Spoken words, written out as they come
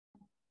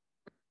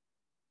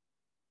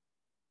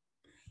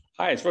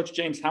Hi, it's Roger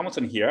James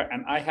Hamilton here,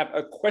 and I have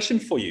a question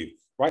for you.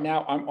 Right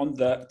now, I'm on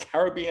the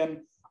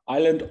Caribbean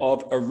island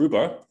of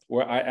Aruba,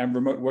 where I am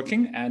remote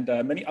working, and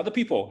many other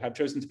people have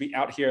chosen to be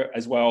out here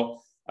as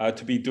well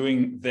to be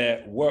doing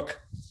their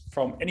work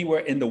from anywhere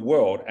in the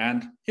world.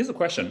 And here's the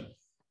question.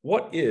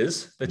 What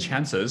is the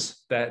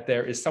chances that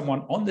there is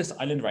someone on this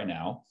island right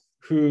now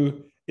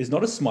who is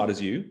not as smart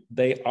as you,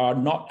 they are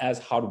not as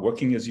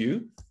hardworking as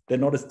you, they're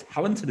not as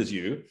talented as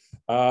you,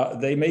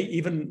 they may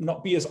even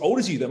not be as old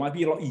as you, they might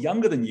be a lot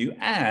younger than you,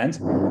 and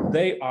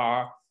they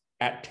are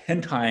at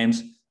 10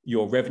 times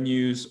your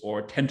revenues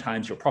or 10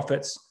 times your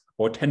profits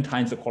or 10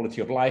 times the quality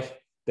of life?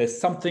 There's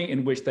something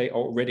in which they are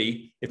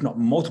already, if not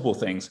multiple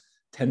things,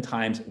 10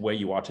 times where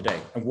you are today.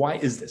 And why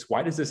is this?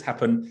 Why does this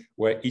happen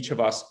where each of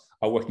us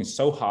are working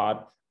so hard,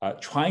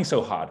 trying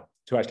so hard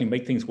to actually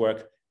make things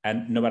work?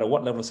 And no matter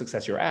what level of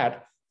success you're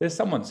at, there's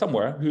someone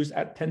somewhere who's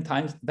at 10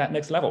 times that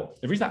next level.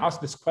 The reason I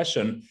ask this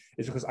question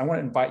is because I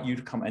want to invite you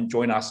to come and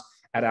join us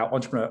at our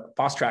Entrepreneur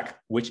Fast Track,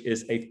 which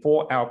is a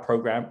 4-hour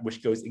program,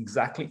 which goes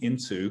exactly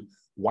into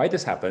why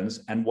this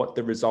happens and what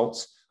the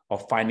results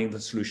of finding the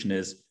solution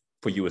is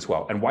for you as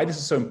well, and why this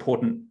is so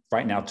important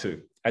right now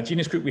too. At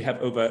Genius Group, we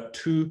have over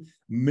 2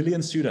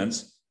 million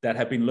students that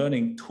have been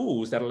learning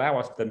tools that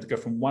allow them to go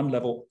from one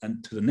level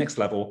and to the next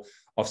level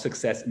of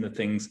success in the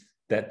things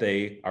that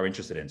they are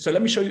interested in. So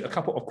let me show you a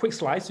couple of quick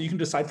slides so you can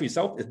decide for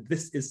yourself if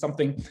this is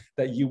something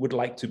that you would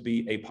like to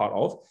be a part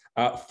of.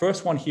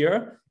 First one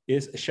here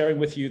is sharing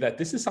with you that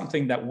this is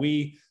something that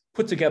we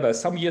put together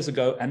some years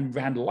ago and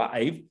ran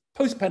live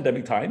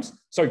pre-pandemic times,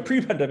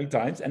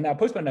 and now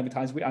post-pandemic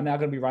times, we are now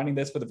going to be running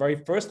this for the very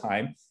first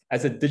time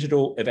as a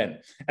digital event.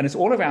 And it's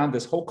all around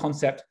this whole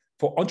concept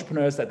for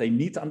entrepreneurs that they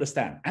need to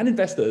understand, and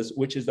investors,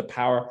 which is the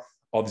power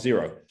of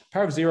zero.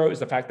 Power of zero is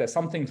the fact that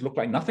some things look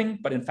like nothing,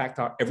 but in fact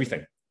are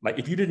everything. Like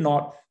if you did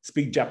not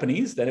speak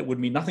Japanese, then it would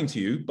mean nothing to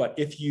you. But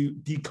if you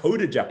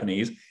decoded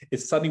Japanese, it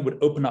suddenly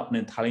would open up an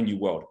entirely new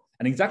world.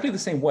 And exactly the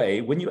same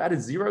way, when you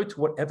added zero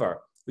to whatever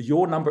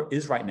your number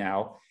is right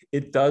now,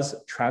 it does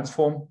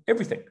transform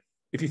everything.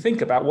 If you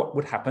think about what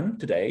would happen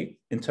today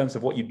in terms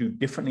of what you do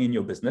differently in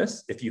your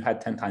business, if you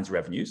had 10 times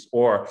revenues,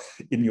 or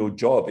in your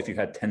job, if you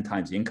had 10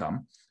 times the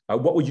income,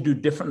 what would you do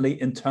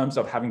differently in terms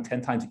of having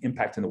 10 times the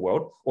impact in the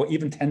world, or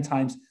even 10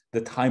 times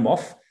the time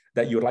off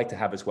that you would like to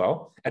have as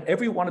well? At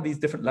every one of these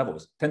different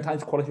levels, 10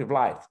 times quality of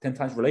life, 10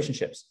 times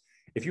relationships.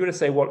 If you were to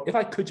say, well, if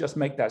I could just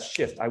make that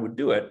shift, I would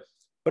do it,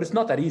 but it's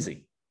not that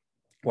easy.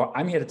 Well,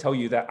 I'm here to tell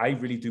you that I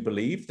really do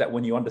believe that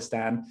when you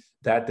understand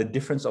that the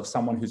difference of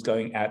someone who's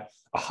going at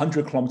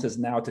 100 kilometers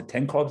an hour to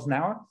 10 kilometers an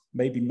hour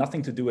may be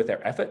nothing to do with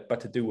their effort, but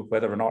to do with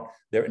whether or not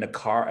they're in a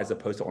car as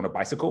opposed to on a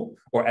bicycle,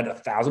 or at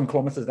 1,000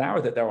 kilometers an hour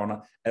that they're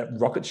on a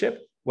rocket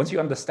ship. Once you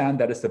understand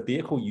that it's the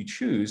vehicle you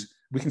choose,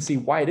 we can see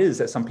why it is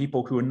that some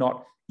people who are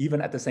not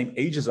even at the same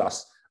age as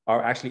us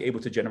are actually able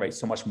to generate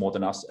so much more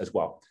than us as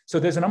well. So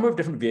there's a number of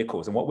different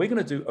vehicles. And what we're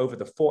going to do over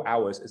the 4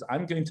 hours is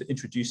I'm going to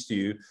introduce to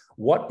you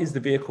what is the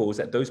vehicles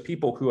that those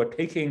people who are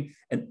taking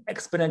an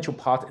exponential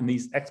path in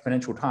these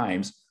exponential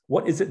times,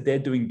 what is it they're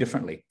doing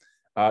differently?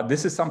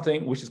 This is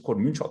something which is called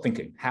moonshot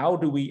thinking. How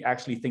do we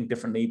actually think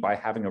differently by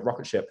having a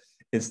rocket ship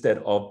instead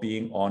of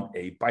being on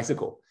a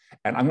bicycle?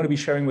 And I'm going to be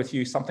sharing with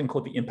you something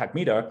called the Impact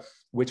Meter,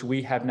 which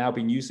we have now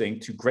been using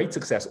to great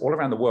success all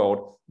around the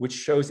world, which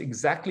shows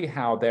exactly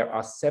how there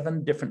are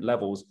 7 different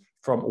levels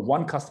from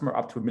 1 customer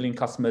up to 1 million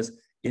customers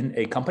in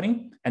a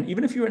company. And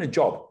even if you're in a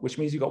job, which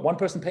means you've got 1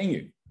 person paying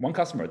you, 1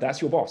 customer,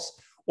 that's your boss,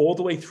 all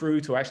the way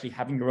through to actually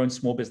having your own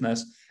small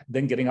business,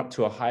 then getting up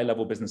to a high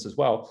level business as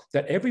well,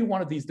 that every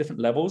one of these different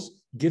levels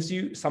gives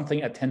you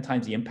something at 10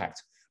 times the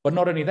impact. But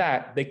not only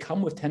that, they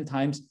come with 10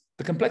 times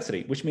the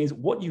complexity, which means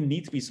what you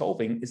need to be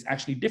solving is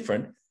actually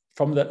different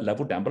from the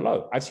level down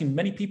below. I've seen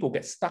many people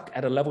get stuck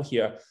at a level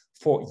here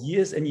for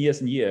years and years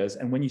and years.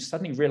 And when you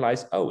suddenly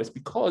realize, oh, it's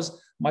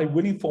because my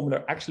winning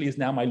formula actually is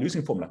now my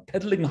losing formula.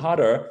 Pedaling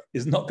harder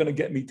is not going to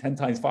get me 10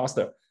 times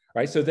faster,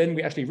 right? So then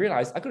we actually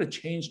realize I've got to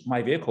change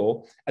my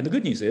vehicle. And the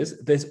good news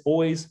is there's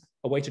always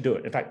a way to do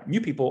it. In fact,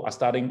 new people are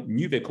starting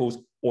new vehicles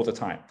all the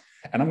time.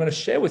 And I'm going to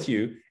share with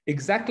you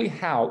exactly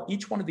how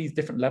each one of these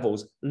different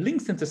levels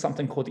links into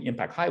something called the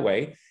Impact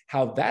Highway,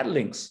 how that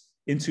links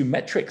into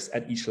metrics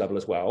at each level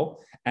as well,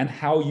 and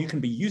how you can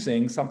be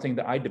using something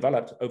that I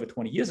developed over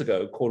 20 years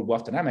ago called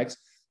Wealth Dynamics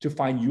to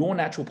find your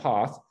natural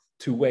path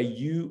to where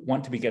you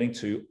want to be getting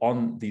to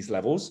on these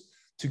levels,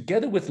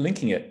 together with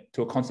linking it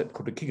to a concept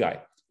called Ikigai,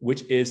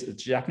 which is a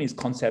Japanese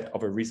concept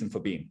of a reason for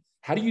being.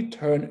 How do you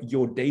turn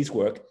your day's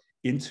work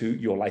into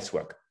your life's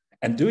work?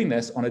 And doing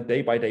this on a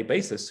day-by-day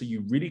basis so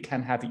you really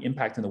can have the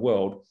impact in the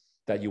world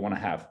that you want to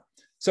have.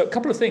 So a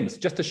couple of things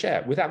just to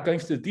share without going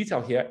into the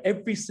detail here.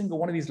 Every single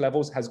one of these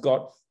levels has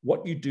got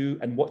what you do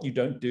and what you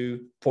don't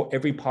do for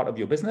every part of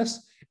your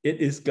business.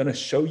 It is going to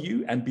show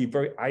you and be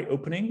very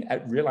eye-opening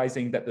at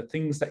realizing that the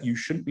things that you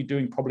shouldn't be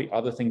doing probably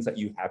are the things that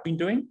you have been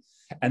doing.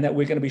 And that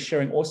we're going to be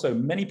sharing also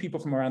many people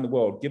from around the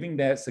world giving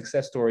their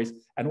success stories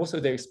and also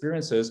their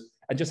experiences.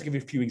 And just to give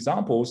you a few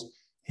examples,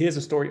 Here's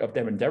a story of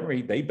Devon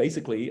Demery. They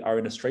basically are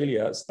in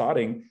Australia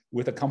starting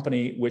with a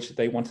company which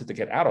they wanted to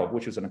get out of,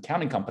 which was an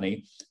accounting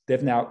company.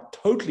 They've now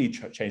totally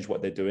changed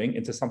what they're doing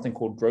into something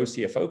called Grow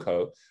CFO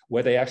Co,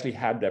 where they actually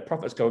had their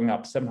profits going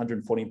up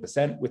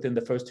 714% within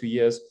the first 2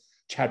 years.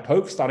 Chad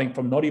Pope starting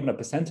from not even a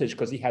percentage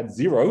because he had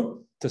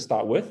 0 to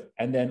start with.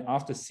 And then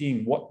after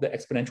seeing what the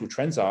exponential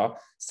trends are,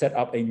 set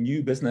up a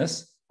new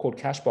business called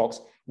Cashbox,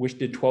 which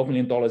did $12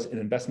 million in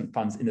investment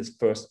funds in its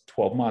first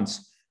 12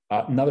 months.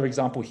 Another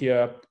example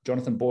here,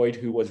 Jonathan Boyd,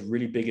 who was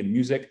really big in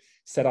music,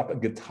 set up a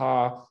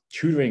guitar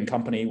tutoring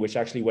company, which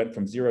actually went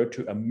from 0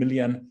 to $1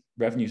 million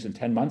revenues in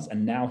 10 months.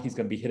 And now he's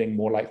going to be hitting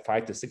more like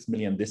 5 to 6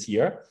 million this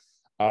year.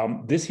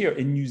 This year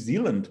in New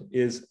Zealand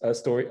is a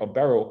story of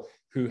Beryl,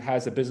 who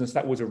has a business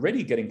that was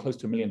already getting close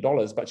to $1 million,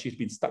 but she's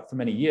been stuck for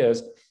many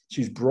years.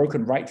 She's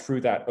broken right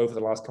through that over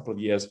the last couple of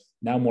years,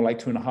 now more like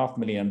 2.5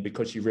 million,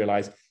 because she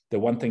realized the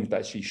one thing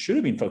that she should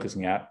have been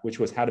focusing at, which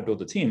was how to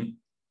build a team,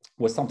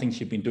 was something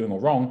she'd been doing all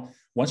wrong.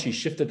 Once she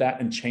shifted that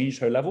and changed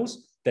her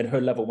levels, then her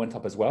level went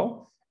up as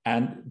well.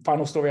 And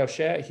final story I'll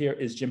share here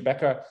is Jim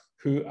Becker,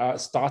 who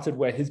started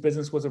where his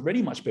business was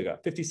already much bigger,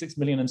 56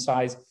 million in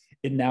size.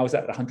 It now is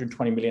at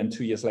 120 million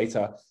 2 years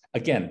later.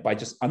 Again, by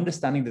just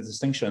understanding the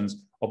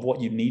distinctions of what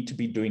you need to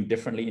be doing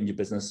differently in your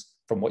business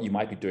from what you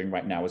might be doing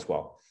right now as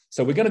well.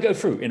 So we're going to go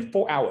through in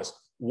 4 hours.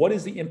 What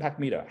is the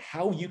impact meter?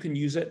 How you can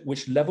use it,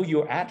 which level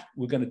you're at.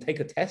 We're going to take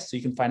a test so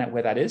you can find out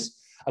where that is.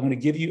 I'm going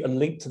to give you a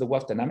link to the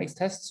Wealth Dynamics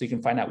test so you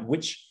can find out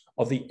which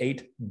of the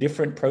 8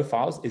 different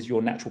profiles is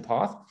your natural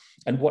path,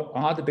 and what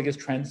are the biggest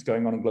trends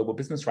going on in global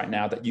business right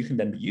now that you can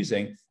then be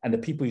using, and the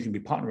people you can be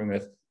partnering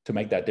with to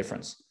make that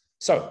difference.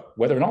 So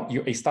whether or not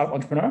you're a startup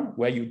entrepreneur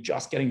where you're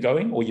just getting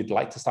going or you'd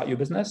like to start your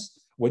business,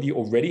 whether you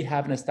already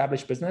have an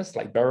established business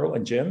like Beryl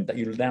and Jim that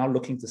you're now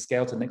looking to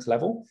scale to the next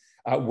level,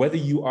 whether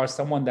you are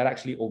someone that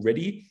actually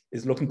already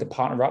is looking to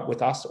partner up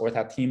with us or with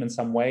our team in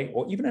some way,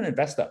 or even an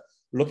investor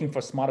looking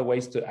for smarter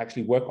ways to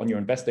actually work on your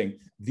investing,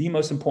 the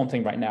most important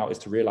thing right now is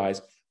to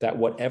realize that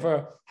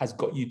whatever has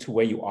got you to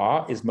where you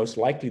are is most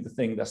likely the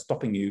thing that's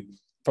stopping you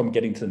from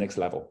getting to the next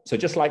level. So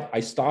just like I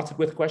started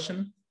with a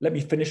question, let me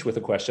finish with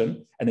a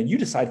question, and then you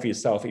decide for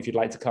yourself if you'd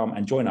like to come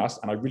and join us,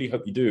 and I really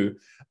hope you do.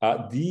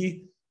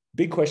 The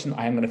big question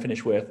I am going to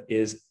finish with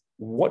is,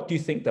 what do you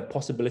think the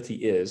possibility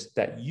is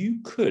that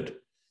you could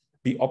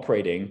be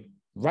operating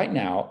right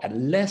now at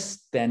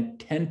less than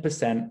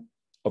 10%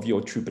 of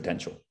your true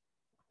potential?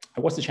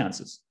 And what's the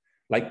chances?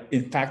 Like,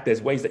 in fact,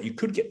 there's ways that you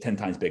could get 10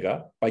 times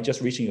bigger by just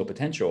reaching your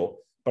potential.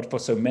 But for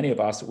so many of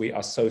us, we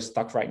are so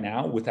stuck right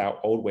now with our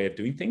old way of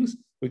doing things.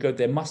 We go,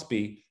 there must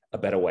be a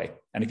better way.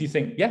 And if you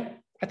think, yeah,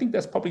 I think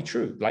that's probably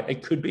true. Like,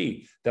 it could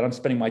be that I'm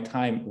spending my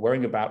time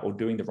worrying about or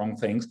doing the wrong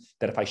things,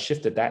 that if I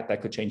shifted that,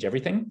 that could change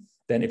everything.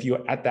 Then if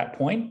you're at that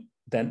point,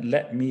 then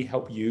let me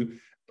help you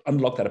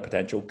unlock that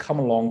potential. Come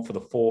along for the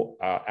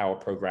 4-hour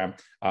program.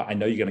 I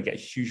know you're going to get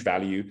huge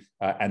value.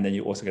 And then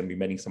you're also going to be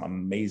meeting some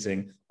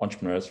amazing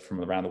entrepreneurs from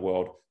around the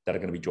world that are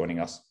going to be joining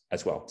us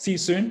as well. See you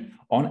soon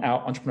on our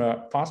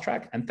Entrepreneur Fast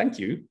Track. And thank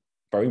you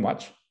very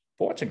much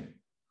for watching.